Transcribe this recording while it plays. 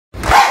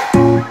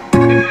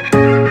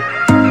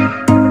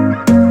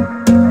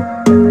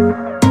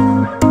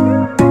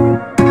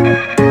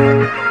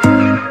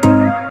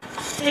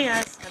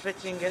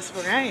And guess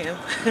where I am?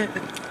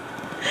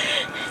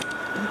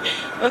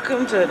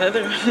 Welcome to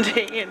another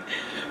day in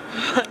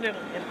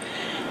Wonderland.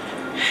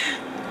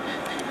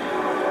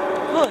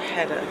 Oh, I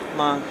had a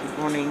long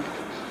morning.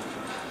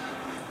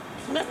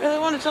 Not really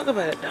want to talk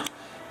about it though.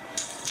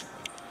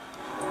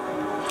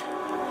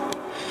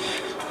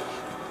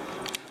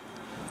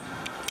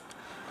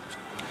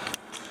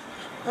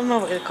 On my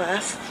way to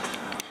class.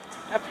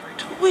 I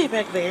parked way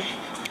back there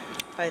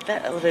by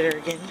that elevator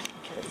again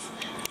because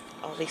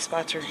all these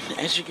spots are,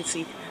 as you can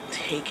see,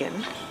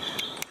 taken.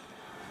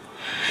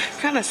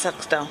 Kind of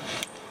sucks though,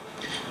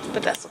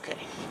 but that's okay.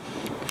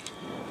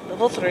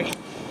 Level 3.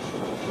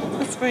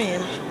 Let's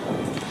bring.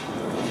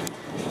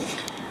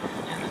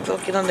 Let's go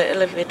get on the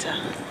elevator.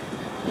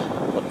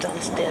 Go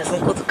downstairs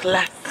and go to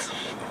class.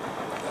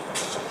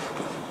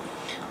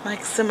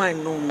 Like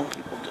semi-normal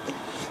people do.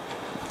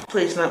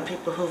 Please, not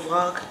people who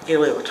vlog get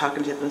away with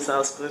talking to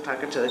themselves because they're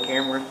talking to the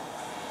camera.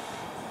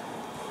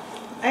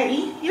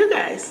 I.e., you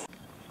guys.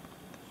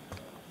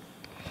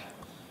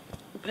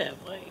 We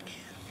have like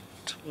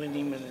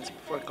 20 minutes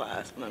before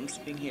class and I'm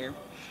sitting here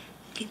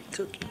eating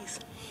cookies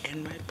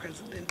and my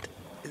president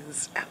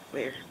is out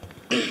there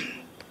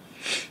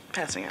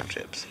passing out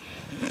chips.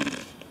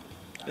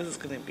 This is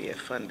gonna be a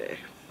fun day.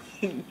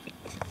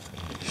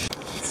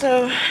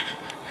 So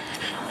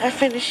I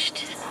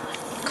finished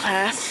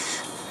class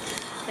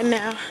and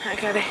now I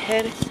gotta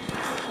head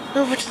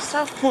over to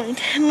South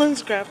Point and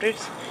Lens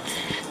Crafters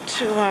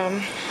to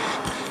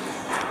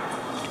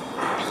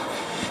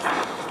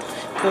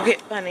go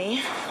get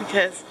Bunny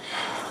because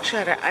she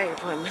had her eye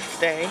appointment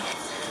today.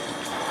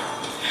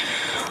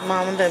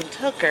 Mom and them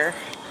took her.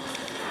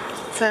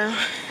 So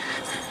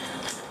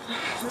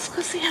let's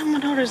go see how my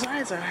daughter's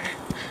eyes are.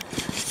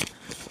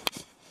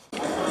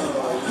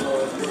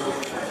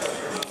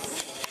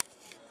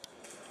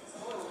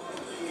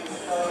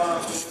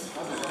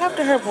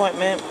 After her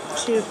appointment,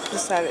 she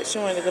decided she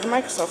wanted to go to the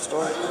Microsoft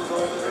store.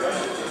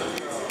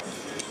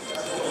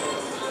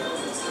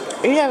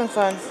 Are you having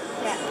fun?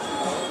 Yeah.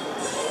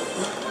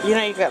 You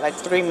know you got like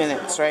 3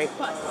 minutes, right?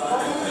 What?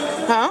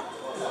 Huh?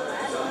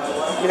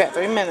 You got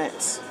 3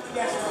 minutes.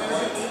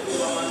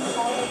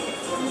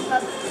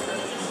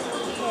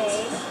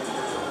 Okay.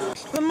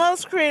 The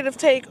most creative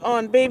take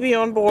on Baby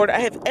on Board I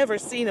have ever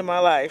seen in my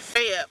life.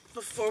 Hurry up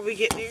before we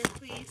get there,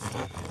 please.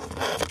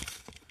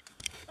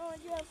 Oh,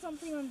 you have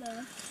something on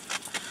the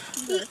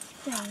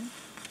thing.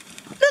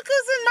 Look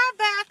who's in my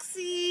back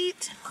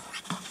seat.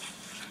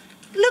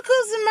 Look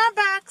who's in my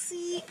back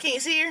seat. Can you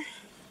see her?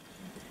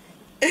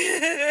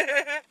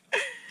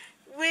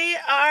 We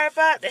are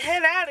about to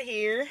head out of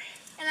here.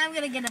 And I'm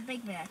gonna get a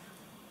Big Mac.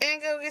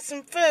 And go get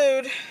some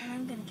food. And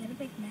I'm gonna get a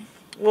Big Mac.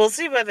 We'll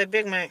see about the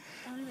Big Mac.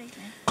 I want a Big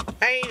Mac.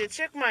 I need to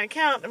check my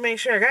account to make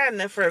sure I got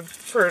enough for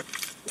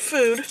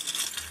food.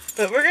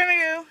 But we're gonna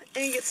go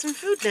and get some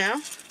food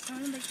now. I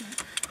want a Big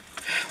Mac.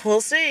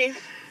 We'll see.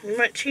 You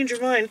might change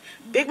your mind.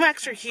 Big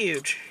Macs are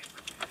huge.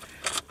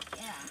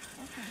 Yeah,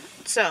 okay.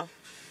 So.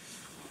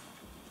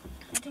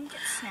 I didn't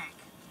get a snack.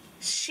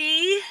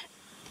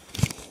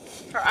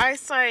 Her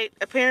eyesight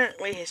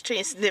apparently has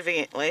changed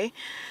significantly.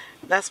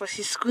 That's why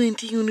she's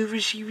squinty whenever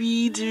she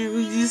reads or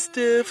reads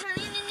stuff.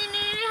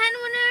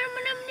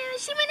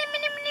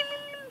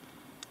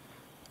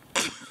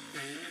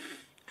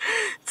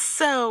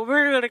 So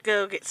we're gonna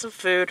go get some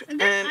food and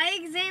that eye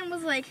exam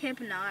was like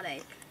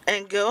hypnotic.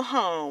 And go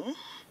home.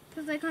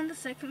 Cause like on the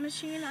second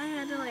machine I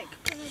had to like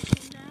put my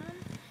chin down,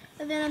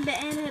 and then on the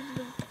end I had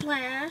to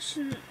flash,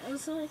 and it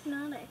was so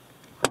hypnotic.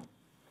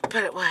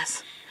 But it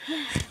was.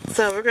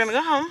 So we're gonna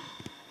go home.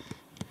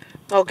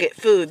 I'll get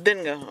food,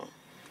 then go home.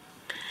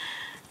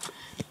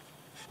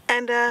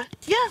 And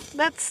yeah,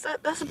 that's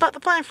about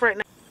the plan for right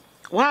now.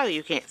 Wow,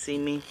 you can't see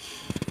me.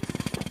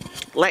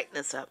 Lighten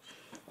this up.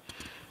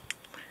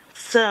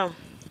 So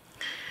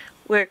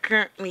we're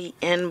currently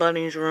in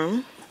Bunny's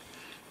room.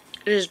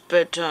 It is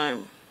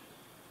bedtime.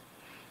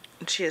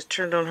 And she has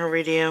turned on her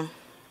radio.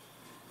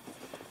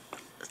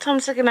 It's time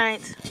to say good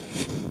night.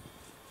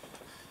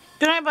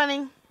 Good night,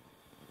 Bunny.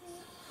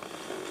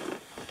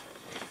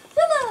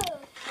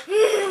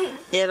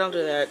 Yeah, don't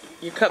do that.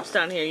 Your cup's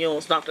down here. You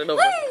almost knocked it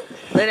over.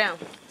 Lay down.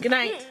 Good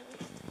night.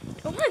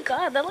 Oh my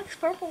god, that looks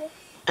purple.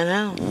 I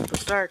know.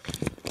 It's dark.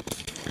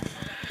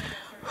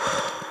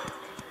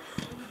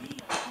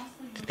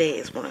 Today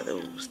is one of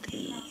those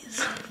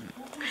days.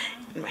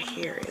 And my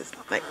hair is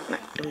like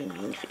not doing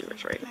me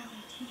favors right now.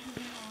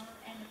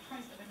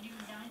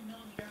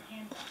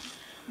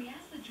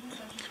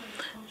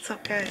 What's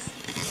up, guys?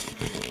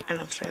 And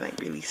I'm starting like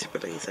really super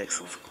late. It's like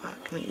 6 o'clock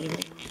in the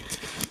evening.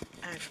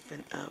 I've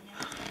been up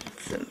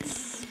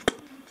since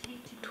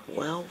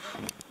 12.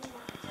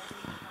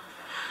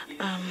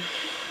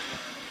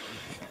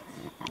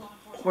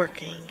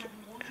 Working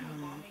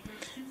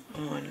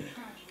on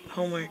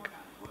homework,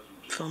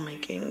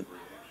 filmmaking,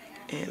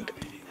 and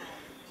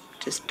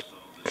just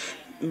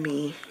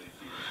me.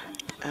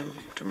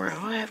 Tomorrow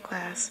I have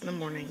class in the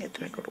morning and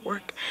then I go to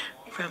work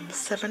from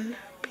 7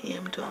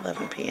 p.m. to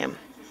 11 p.m.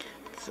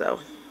 So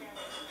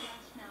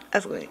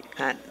that's going to be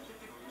hot.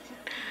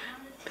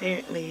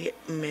 Apparently,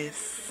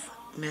 Miss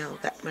Mel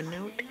got my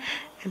note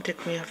and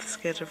took me off the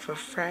schedule for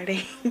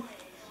Friday.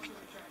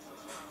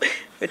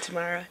 For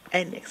tomorrow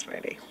and next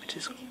Friday, which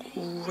is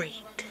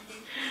great.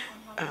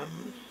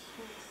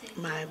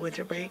 My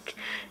winter break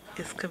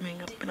is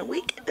coming up in a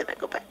week, and then I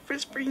go back for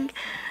spring, and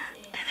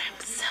I'm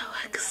so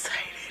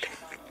excited.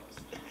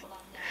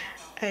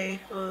 I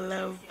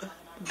love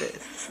this.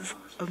 This is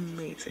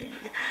amazing.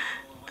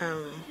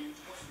 I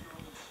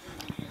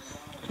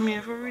mean,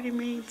 I've already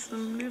made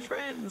some new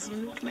friends,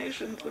 some new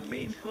connections with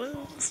me.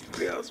 Well, it's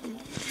pretty awesome.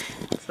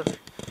 So,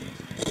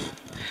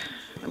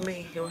 let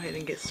me go ahead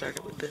and get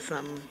started with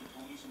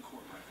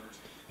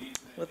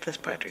this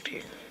project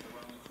here.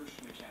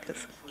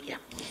 Because, yeah,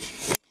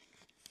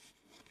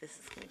 this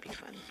is going to be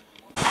fun.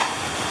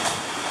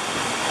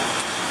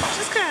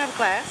 Just got out of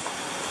class.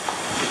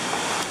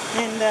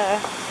 And,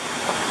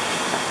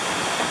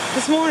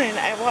 this morning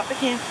I walked the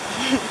campus.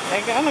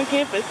 I got on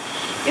campus.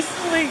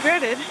 Instantly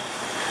regretted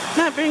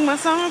not bringing my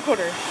sound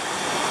recorder.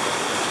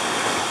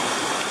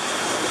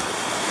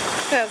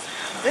 Because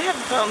they have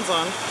the phones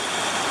on.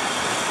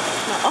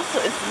 I also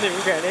instantly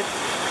regretted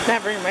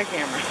not bringing my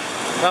camera.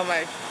 Well,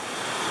 my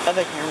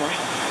other camera.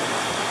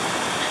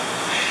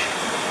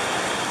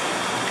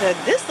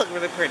 This looked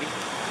really pretty.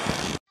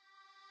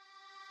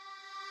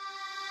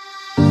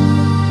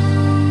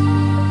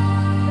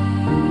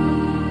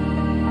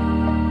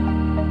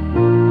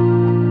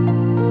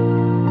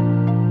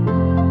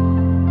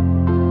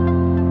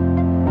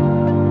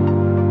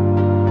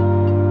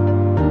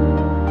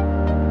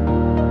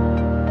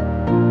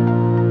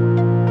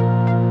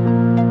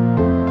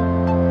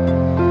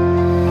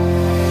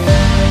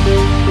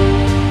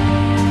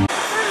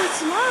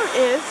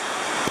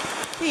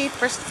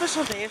 First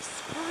official day of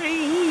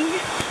spring,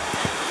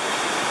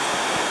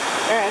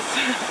 or as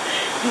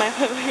my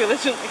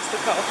religion likes to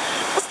call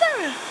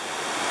Ostara.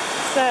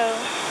 So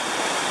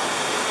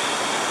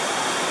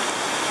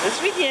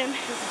this weekend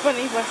is a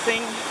bunny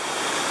blessing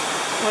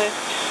with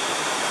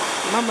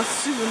Mama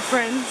Sue and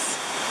friends.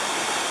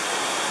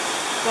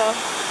 So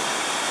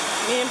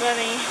me and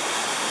Bunny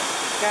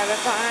gotta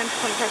find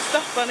one of her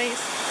stuffed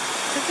bunnies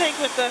to take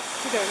with us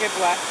to go get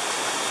blessed.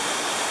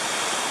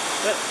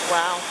 But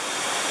wow.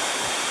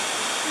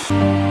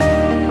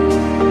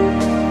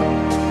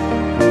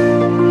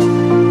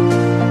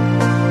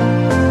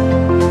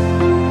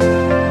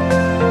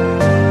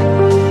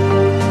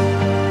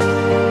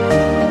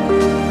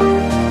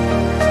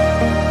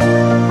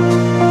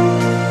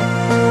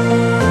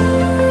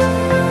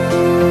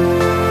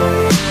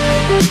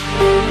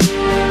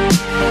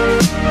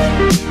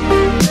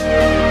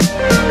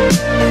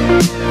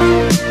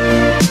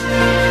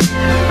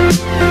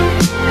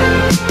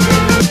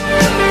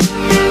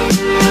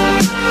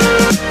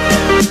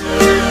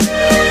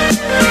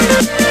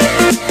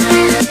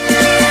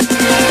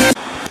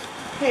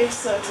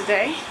 So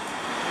today,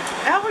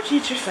 our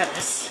teacher fed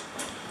us.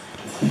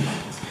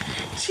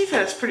 She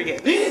fed us pretty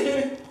good.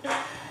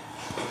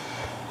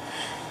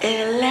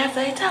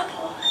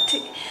 Inevitable.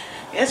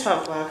 It's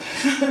 5 o'clock.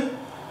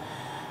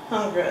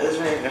 Oh, girl, it's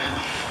ready to go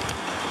home.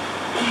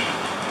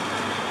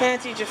 And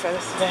the teacher fed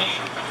us today.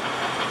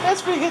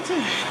 That's pretty good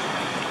too.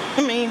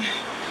 I mean,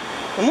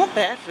 I want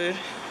bad food.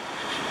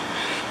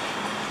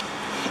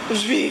 It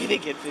was really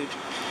good food.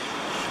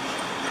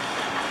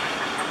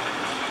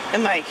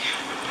 And like,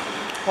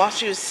 while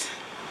she was,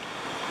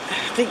 I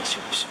think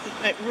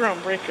like, we were on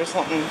break or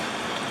something,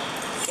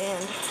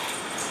 and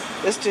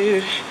this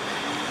dude,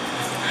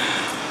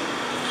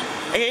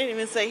 I can't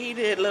even say he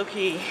did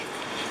low-key,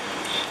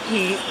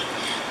 he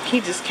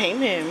just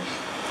came in,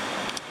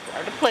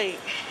 grabbed a plate,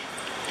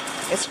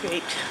 and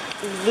scraped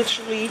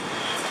literally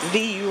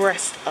the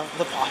rest of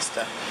the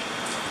pasta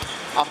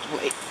off the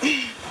plate.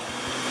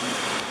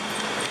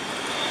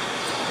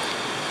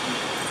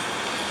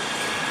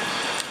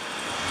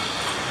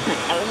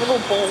 Out of the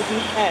little bowl he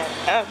had,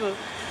 out of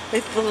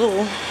the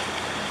little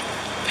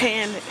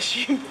pan that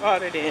she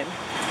brought it in,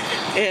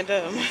 and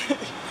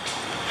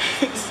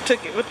just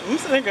took it with him.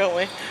 So they're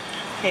going,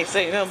 can't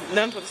say no,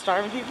 none for the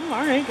starving people.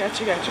 All right, got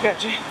you.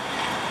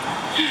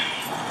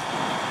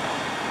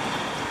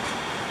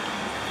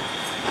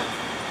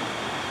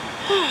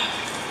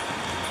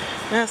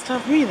 Now it's time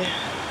for me to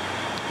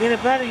get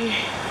up out of here.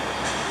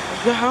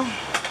 Let's go home.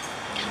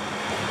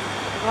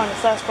 Go on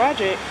this last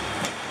project.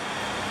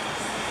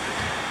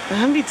 And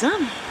I'll be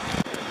done.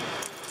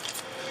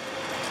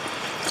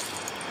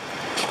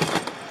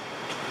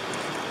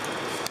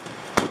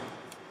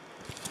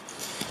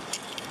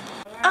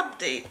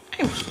 Update.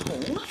 I'm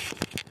home.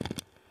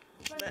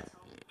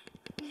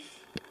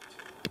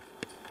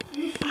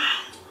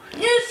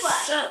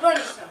 So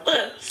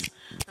close.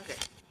 Okay.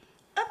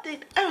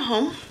 Update. I'm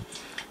home.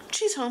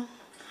 She's home.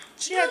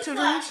 She had 2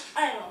 rooms.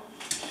 I'm home.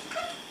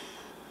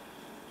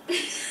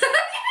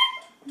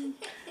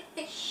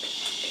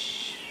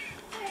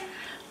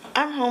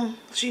 I'm home.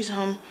 She's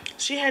home.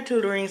 She had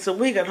tutoring, so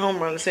we got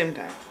home around the same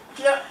time.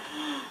 No.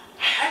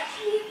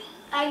 Actually,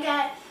 I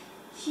got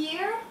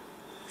here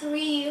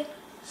 3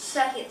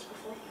 seconds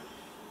before you.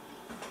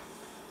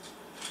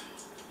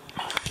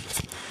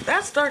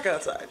 That's dark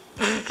outside.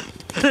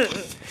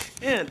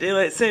 Yeah,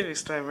 daylight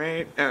savings time,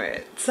 right?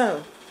 Alright,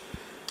 so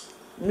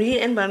me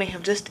and Bunny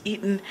have just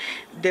eaten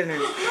dinner.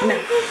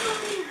 No.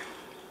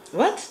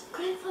 What?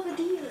 Grandfather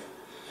deer.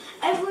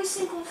 Every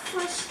single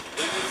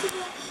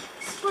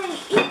spring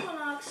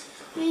equinox,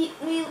 we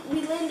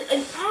lend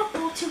an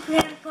apple to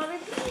Grandfather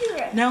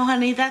deer. No,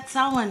 honey, that's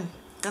Samhain.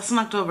 That's in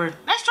October.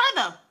 Let's try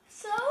though.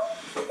 So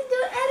we can do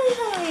it any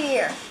time of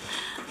year.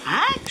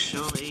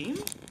 Actually,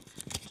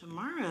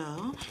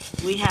 tomorrow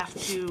we have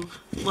to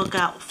look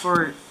out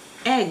for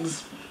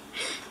eggs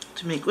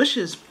to make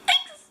wishes.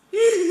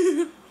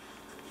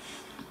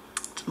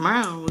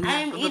 Tomorrow we have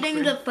I'm to look eating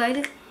for... the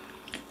bite.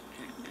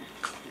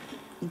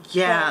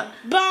 Yeah.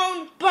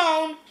 Bone.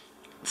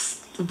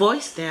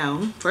 Voice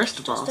down, first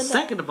of all.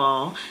 Second of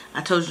all,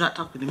 I told you not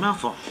to talk with your mouth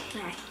full.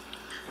 Right.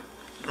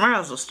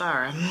 Tomorrow's a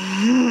star.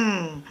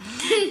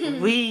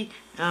 we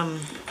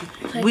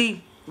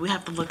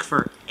have to look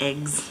for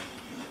eggs.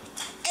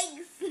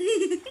 Eggs.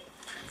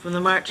 From the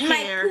March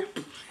hare.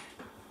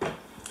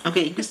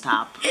 Okay, you can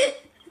stop.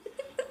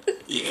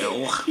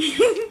 Ew.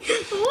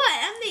 What?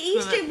 I'm the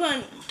Easter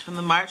bunny. From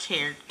the March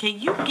hare. Can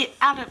you get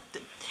out of the...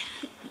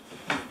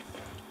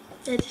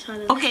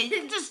 Okay, you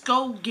can just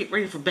go get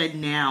ready for bed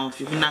now if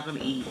you're not going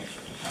to eat.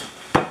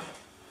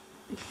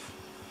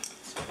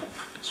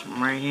 This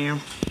one right here.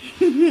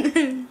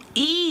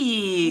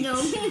 Eat. No.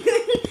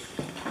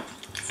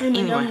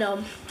 Anyway,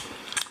 No.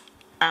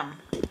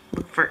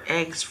 look for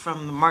eggs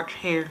from the March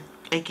hare,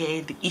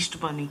 aka the Easter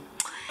bunny.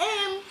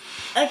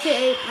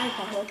 AKA my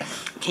father.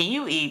 Can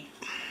you eat?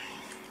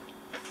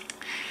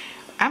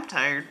 I'm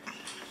tired.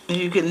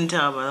 You couldn't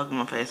tell by the look on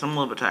my face. I'm a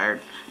little bit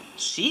tired.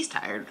 She's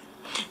tired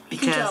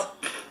because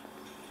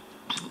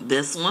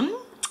this one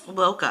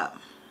woke up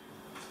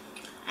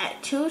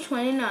At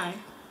 2:29.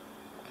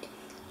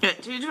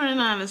 at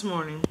 2:29 this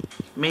morning.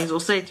 May as well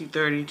say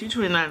 2:30.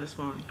 2:29 this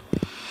morning.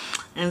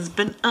 And has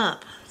been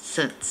up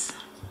since.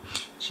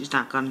 She's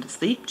not gone to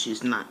sleep.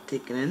 She's not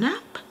taken a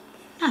nap.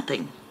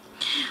 Nothing.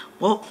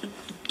 Well,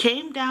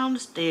 came down the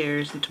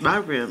stairs into my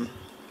room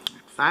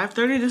at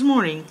 5:30 this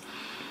morning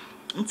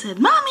and said,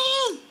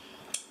 "Mommy,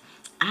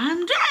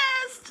 I'm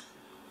dressed.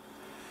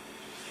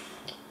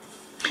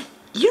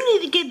 You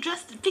need to get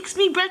dressed and fix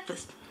me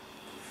breakfast."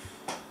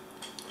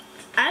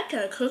 I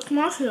can cook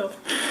myself.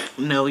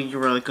 No, you're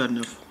really good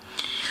enough.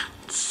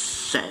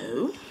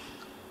 So,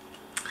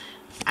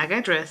 I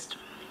got dressed.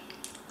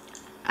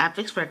 I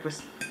fixed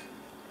breakfast.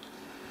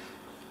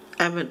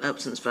 I've been up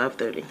since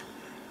 5:30.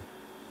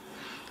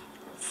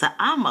 So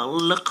I'm a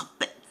little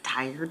bit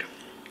tired.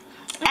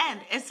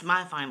 And it's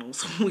my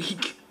finals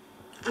week.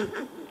 Hey,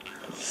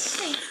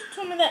 you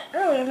told me that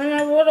earlier, then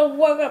I would have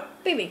woke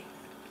up baby.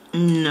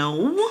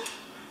 No.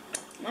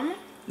 Mama?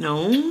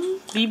 No.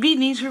 BB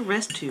needs her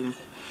rest too.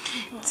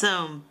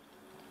 So,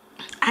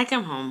 I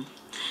come home.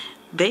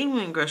 They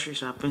went grocery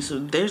shopping, so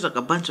there's like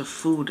a bunch of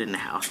food in the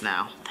house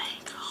now.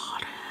 Thank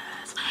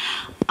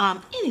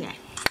God. Anyway.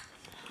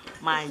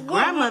 My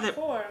grandmother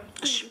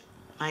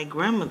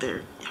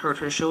hurt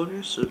her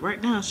shoulder, so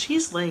right now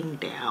she's laying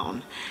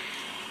down.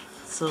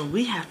 So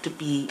we have to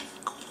be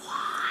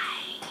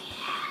quiet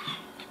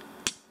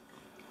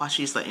while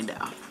she's laying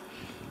down.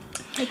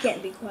 I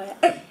can't be quiet.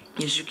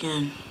 Yes, you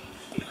can.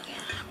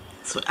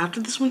 So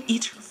after this one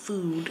eats her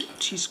food,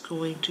 she's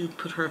going to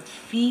put her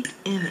feet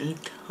in a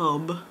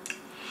tub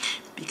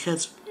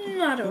because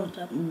Not a real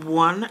tub.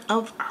 one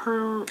of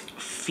her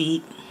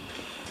feet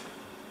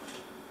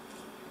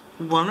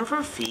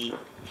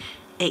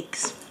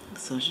aches.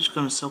 So she's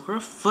going to soak her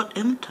foot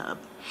in the tub,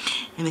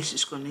 and then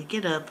she's going to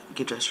get up,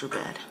 get dressed for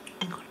bed,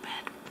 and go to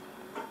bed.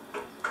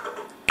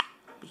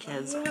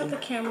 Because You have the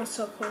camera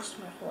so close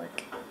to my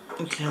fork.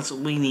 Because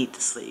we need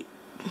to sleep.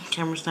 The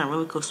camera's not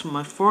really close to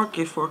my fork.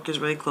 Your fork is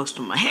really close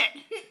to my head.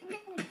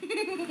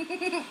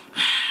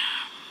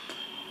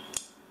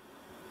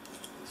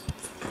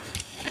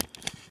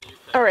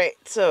 Alright,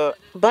 so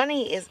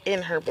Bunny is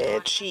in her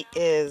bed. She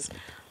is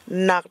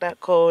knocked out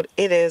cold.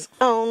 It is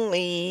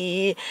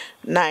only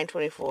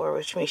 9:24,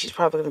 which means she's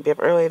probably going to be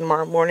up early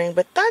tomorrow morning,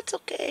 but that's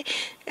okay.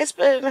 It's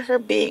better than her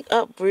being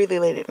up really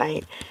late at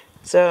night.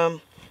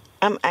 So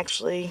I'm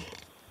actually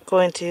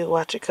going to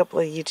watch a couple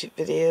of YouTube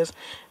videos.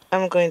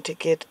 I'm going to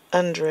get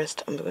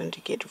undressed. I'm going to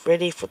get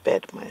ready for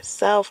bed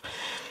myself,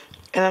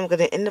 and I'm going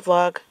to end the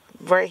vlog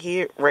right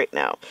here, right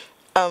now.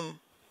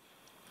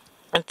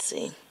 Let's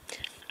see.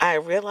 I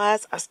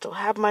realize I still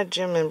have my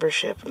gym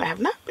membership and I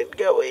have not been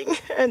going.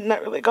 I've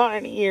not really gone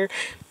in a year,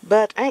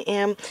 but I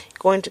am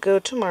going to go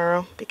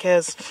tomorrow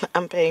because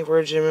I'm paying for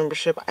a gym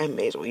membership. I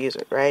may as well use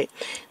it, right?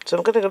 So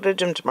I'm going to go to the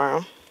gym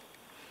tomorrow.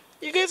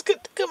 You guys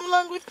could come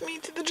along with me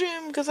to the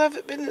gym because I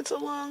haven't been in so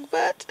long,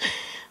 but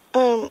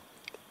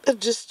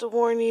just to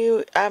warn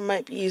you, I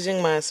might be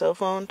using my cell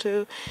phone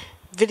to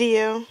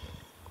video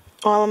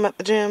while I'm at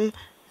the gym.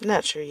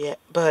 Not sure yet,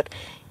 but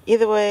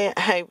either way,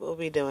 I will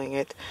be doing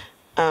it.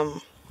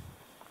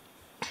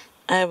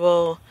 I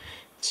will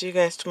see you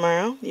guys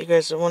tomorrow. You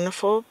guys are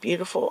wonderful,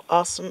 beautiful,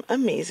 awesome,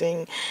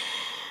 amazing.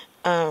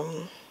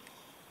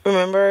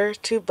 Remember,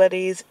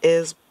 TubeBuddies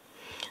is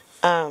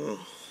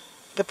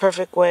the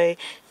perfect way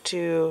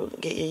to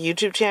get your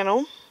YouTube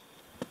channel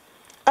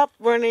up,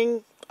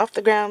 running, off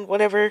the ground,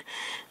 whatever.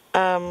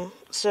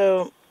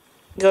 So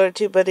go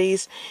to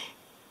TubeBuddies,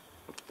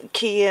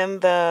 key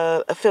in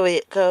the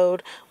affiliate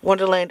code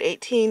Wonderland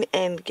 18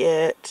 and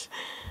get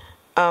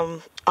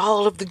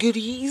all of the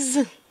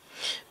goodies.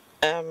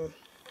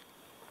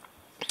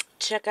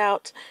 Check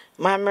out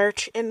my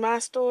merch in my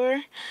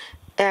store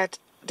at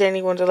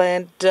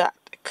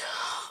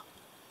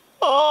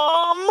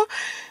DaniWonderland.com.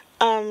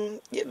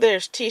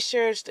 There's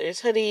t-shirts,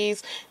 there's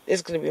hoodies,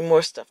 there's going to be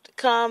more stuff to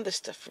come, there's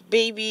stuff for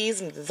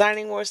babies and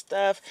designing more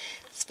stuff,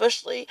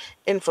 especially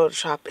in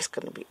Photoshop. It's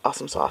going to be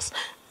awesome sauce.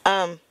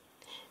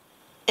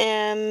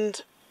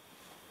 And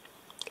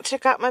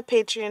check out my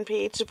Patreon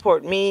page,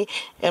 support me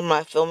and my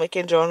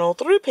filmmaking journal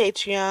through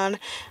Patreon.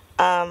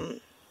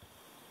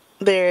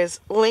 There's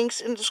links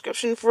in the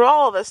description for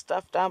all this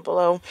stuff down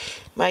below.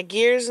 My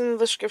gear's in the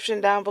description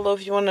down below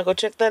if you want to go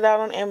check that out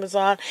on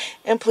Amazon.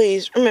 And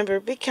please, remember,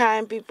 be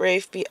kind, be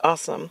brave, be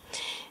awesome.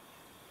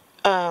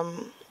 I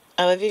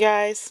love you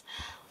guys.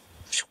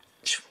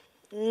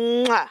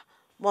 Mwah.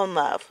 One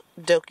love.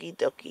 Doki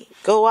doki.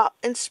 Go out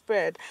and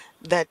spread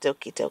that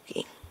doki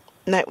doki.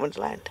 Night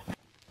Wonderland.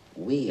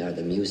 We are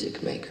the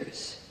music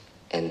makers,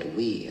 and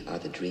we are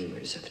the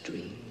dreamers of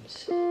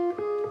dreams.